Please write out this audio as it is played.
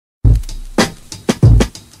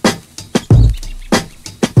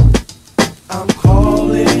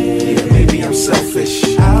I'm selfish.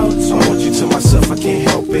 I want you to myself, I can't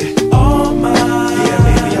help it. All mine. Yeah,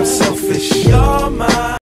 maybe I'm selfish. You're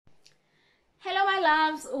mine. Hello my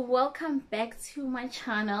loves, welcome back to my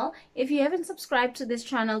channel. If you haven't subscribed to this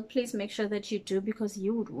channel, please make sure that you do, because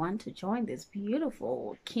you would want to join this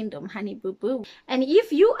beautiful kingdom, honey boo boo. And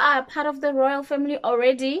if you are part of the royal family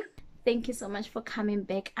already, thank you so much for coming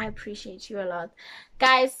back. I appreciate you a lot,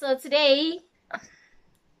 guys. So today,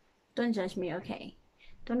 don't judge me, okay?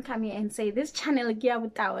 Don't come here and say this channel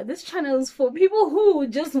is for people who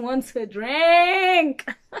just want to drink.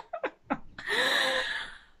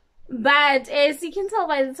 But as you can tell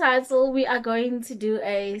by the title, we are going to do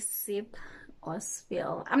a sip or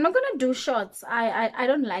spill. I'm not gonna do shots. I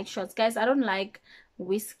don't like shots, guys. I don't like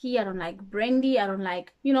whiskey. I don't like brandy. I don't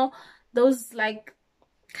like, you know, those like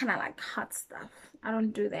kind of like hot stuff. I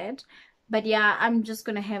don't do that. But yeah, I'm just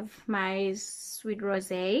gonna have my sweet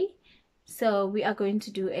rosé. So we are going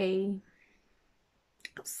to do a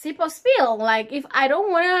sip or spill. Like, if I don't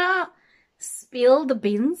wanna spill the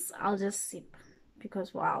beans, I'll just sip.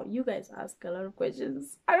 Because wow, you guys ask a lot of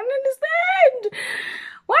questions. I don't understand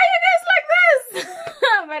why are you guys like this.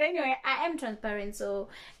 But anyway, I am transparent, so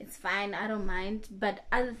it's fine. I don't mind. But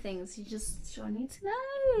other things you just don't need to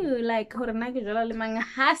know, like how.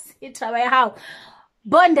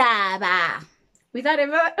 Without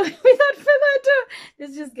further ado,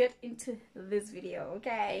 let's just get into this video,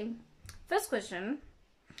 okay? First question: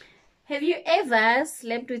 have you ever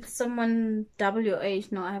slept with someone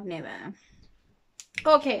WH? No, I have never.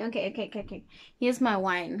 Okay. Here's my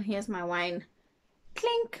wine.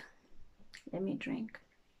 Clink. Let me drink.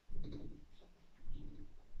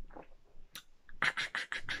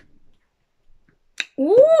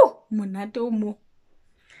 Ooh, monatomo.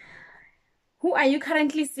 Who are you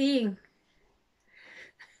currently seeing?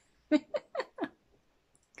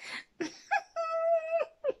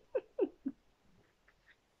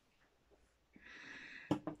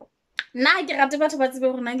 Na ke rate batho ba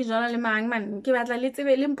tsebe gore na ke jwala le mang man, ke batla le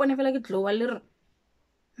tsebe le mpone fela ke tloa le re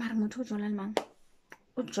mara motho o jwala le mang,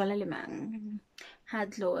 o jwala le mang ha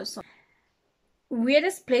tloa. So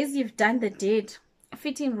weirdest place you've done the deed?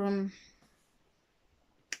 Fitting room.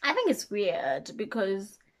 I think it's weird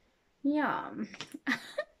because yeah.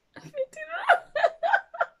 Fitting room.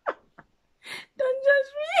 Don't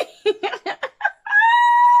judge me.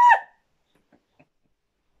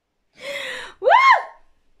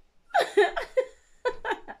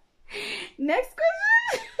 Next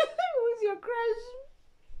question. Who's your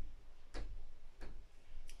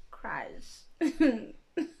crush?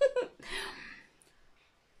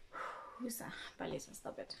 Who's that? Palesa,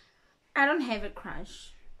 stop it. I don't have a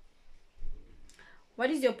crush. What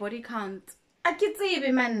is your body count? I can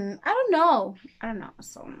say, man. I don't know.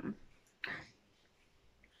 So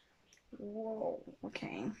whoa,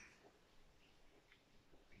 okay.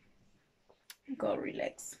 Go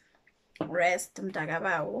relax. Rest,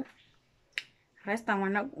 mtagabao. Rest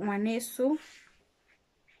ngwanesu.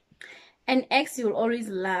 An ex you'll always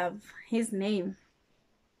love. His name.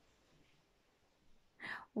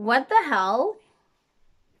 What the hell?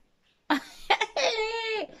 I'm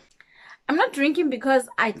not drinking because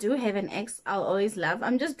I do have an ex I'll always love.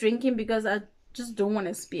 I'm just drinking because I just don't want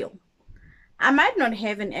to spill. I might not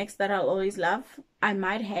have an ex that I'll always love. I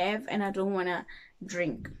might have, and I don't want to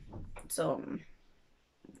drink. So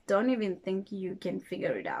don't even think you can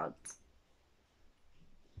figure it out.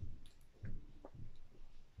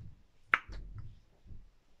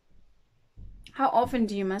 How often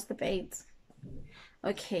do you masturbate?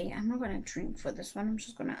 Okay, I'm not gonna drink for this one. I'm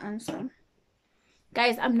just gonna answer.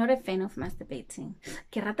 Guys, I'm not a fan of masturbating.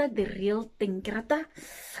 Ke rata the real thing.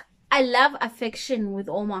 I love affection with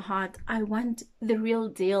all my heart. I want the real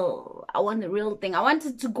deal. I want the real thing. I want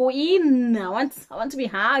it to go in. I want to be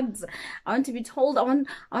hugged. I want to be told. I want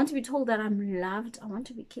to be told that I'm loved. I want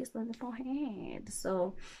to be kissed on the forehead.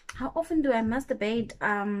 So, how often do I masturbate?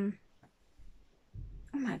 Oh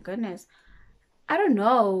my goodness, I don't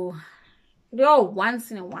know.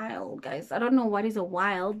 Once in a while, guys. I don't know what is a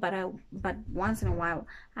while, but once in a while.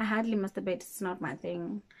 I hardly masturbate. It's not my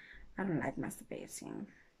thing. I don't like masturbating.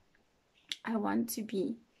 I want to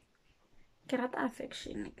be Kerata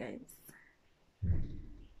affection, guys.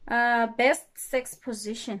 Best sex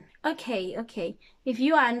position. Okay. If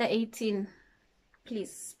you are under 18,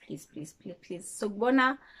 please. So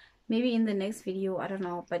Bona, maybe in the next video, I don't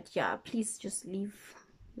know, but yeah, please just leave.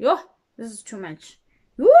 Yo, this is too much.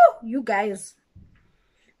 Woo, you guys.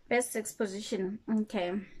 Best sex position.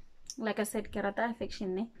 Okay, like I said, Kerata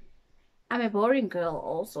affection. Ne? I'm a boring girl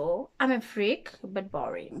also. I'm a freak, but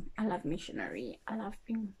boring. I love missionary. I love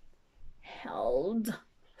being held.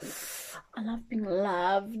 I love being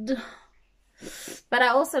loved. But I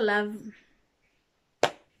also love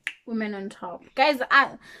women on top. Guys,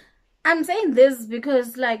 I'm saying this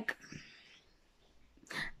because, like,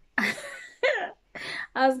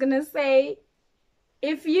 I was gonna say,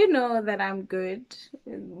 if you know that I'm good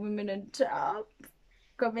with women on top,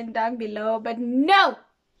 comment down below. But no,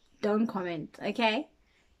 don't comment, okay?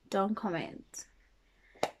 Don't comment.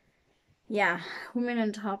 Yeah, women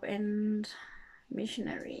on top and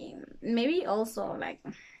missionary. Maybe also like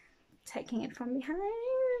taking it from behind.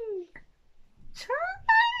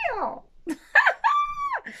 Child.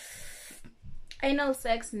 Anal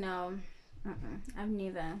sex, no. I've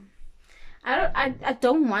never. I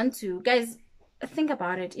don't want to. Guys, think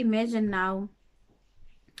about it. Imagine now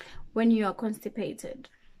when you are constipated.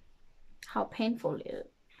 How painful it is.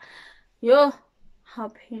 Yo, how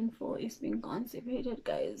painful is being constipated,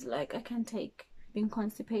 guys. Like, I can't take being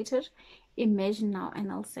constipated. Imagine now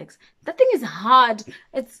anal sex. That thing is hard.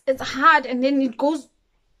 It's hard, and then it goes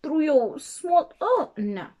through your small. Oh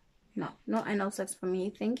no anal sex for me.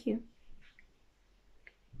 Thank you.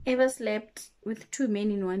 Ever slept with 2 men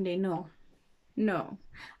in one day? No,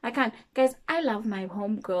 I can't. Guys, I love my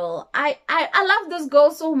home girl. I love this girl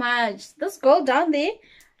so much. This girl down there,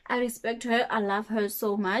 I respect her. I love her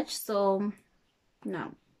so much. So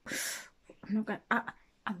no,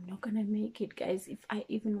 I'm not gonna make it, guys. If I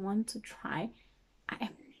even want to try, I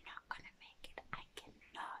am not gonna make it. I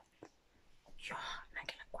cannot.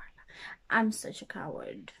 I'm such a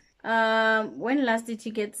coward. When last did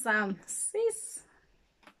you get some? Sis.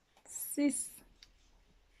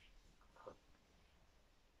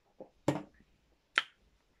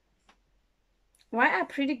 Why are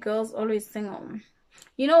pretty girls always single?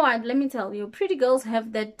 You know what? Let me tell you. Pretty girls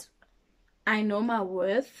have that I know my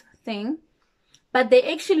worth thing, but they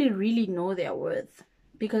actually really know their worth,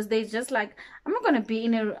 because they just like, I'm not gonna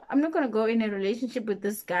go in a relationship with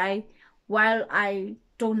this guy while I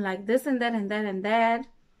don't like this and that and that and that.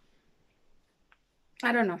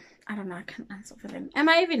 I don't know. I can't answer for them. Am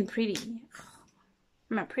I even pretty?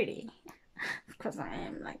 Am I pretty? Of course I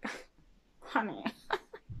am. Like, honey.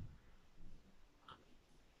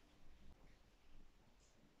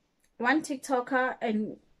 One TikToker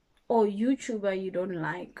or YouTuber you don't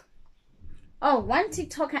like. Oh, one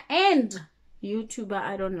TikToker and YouTuber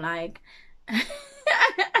I don't like.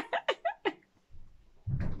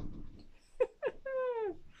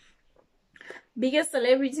 Biggest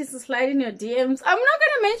celebrities to slide in your DMs. I'm not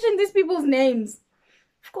gonna mention these people's names.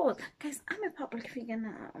 Of course, guys, I'm a public figure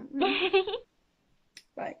now.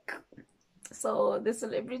 Like, so the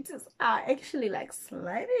celebrities are actually like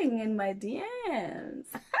sliding in my DMs.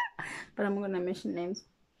 But I'm gonna mention names.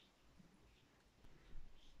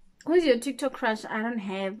 Who's your TikTok crush? I don't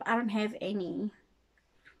have any.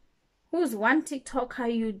 Who's one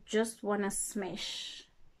TikToker you just wanna smash?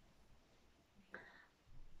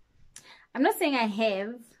 I'm not saying I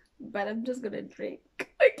have, but I'm just gonna drink.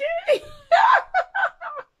 Okay.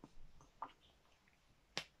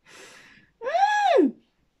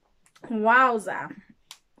 Wowza.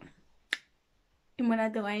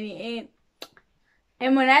 Emonati.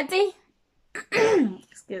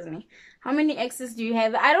 Excuse me. How many exes do you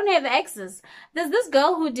have? I don't have exes. There's this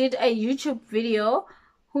girl who did a YouTube video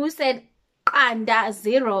who said, Kanda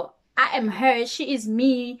 0. I am her. She is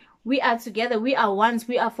me. We are together. We are once.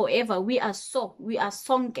 We are forever. We are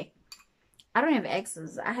sonke. I don't have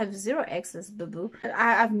exes. I have 0 exes, boo-boo.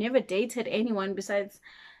 I've never dated anyone besides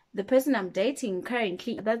the person I'm dating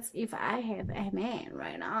currently. That's if I have a man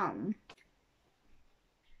right now.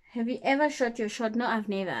 Have you ever shot your shot? No, I've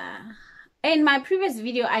never. In my previous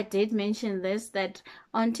video, I did mention this, that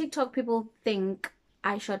on TikTok, people think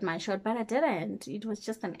I shot my shot, but I didn't. It was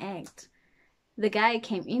just an act. The guy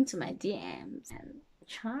came into my DMs and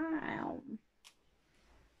child.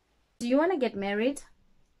 Do you want to get married?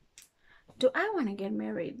 Do I want to get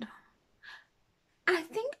married? I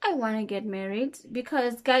think I want to get married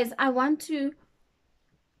because, guys, I want to.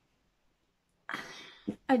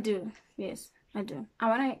 I do. Yes, I do. I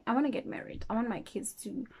want to get married. I want my kids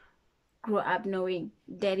to grow up knowing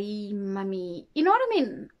daddy, mommy. You know what I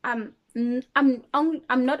mean?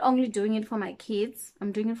 I'm not only doing it for my kids.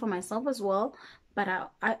 I'm doing it for myself as well. But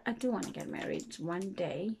I do want to get married one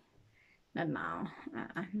day. Not now.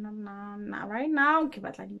 Not right now.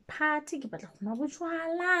 Party.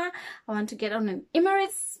 I want to get on an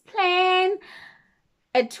Emirates plane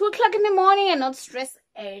at 2 o'clock in the morning and not stress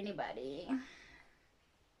anybody.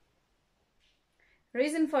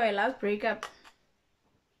 Reason for a last breakup.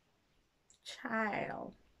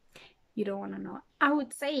 Child. You don't want to know. I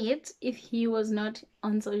would say it if he was not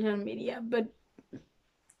on social media, but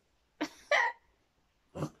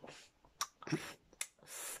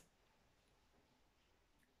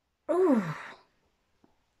Ooh.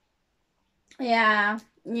 Yeah.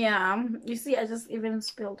 You see, I just even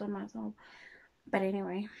spilled on myself. But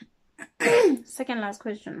anyway. Second last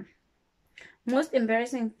question. Most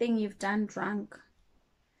embarrassing thing you've done drunk?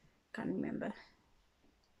 Can't remember.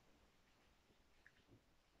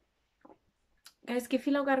 Guys, I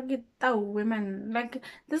feel like women. Like,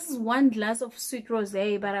 this is one glass of sweet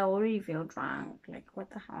rosé, but I already feel drunk. Like, what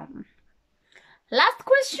the hell? Last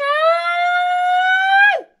question!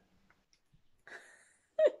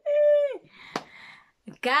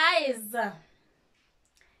 Guys,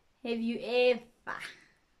 have you ever...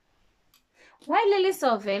 Why Lily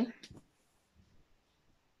Soville?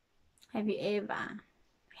 Have you ever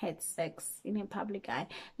had sex in a public eye?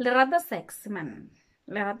 Lerata sex, man.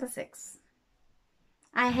 Lerata sex.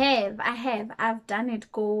 I have. I've done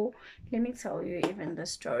it go. Let me tell you even the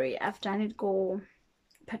story. I've done it go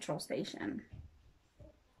petrol station.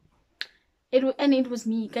 It was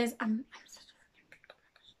me, guys. I'm such a freaking freak. Oh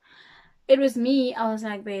my gosh. It was me. I was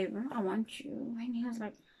like, babe, I want you. And he was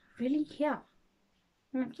like, really? Here.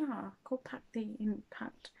 I'm like, yeah, go park there in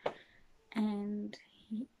parked. And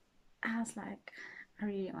I was like, I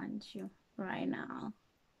really want you right now,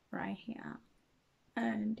 right here.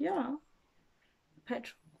 And yeah,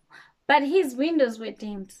 petrol. But his windows were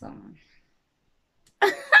dimmed, so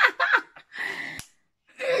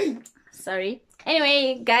sorry.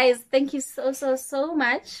 Anyway, guys, thank you so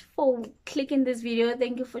much for clicking this video.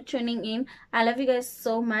 Thank you for tuning in. I love you guys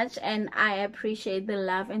so much, and I appreciate the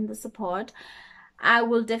love and the support. I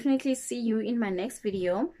will definitely see you in my next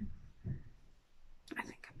video. I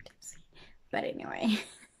think I'm tipsy, but anyway.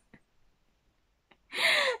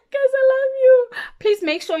 Guys, I love you. Please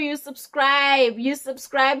make sure you subscribe. You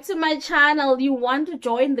subscribe to my channel. You want to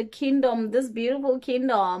join the kingdom, this beautiful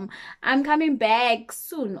kingdom. I'm coming back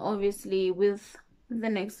soon, obviously, with the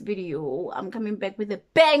next video. I'm coming back with a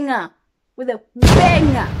banger. With a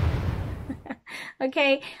banger.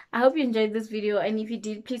 Okay, I hope you enjoyed this video. And if you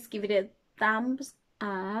did, please give it a thumbs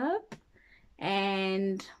up.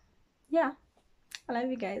 And yeah, I love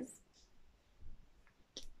you guys.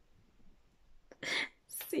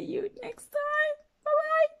 See you next time.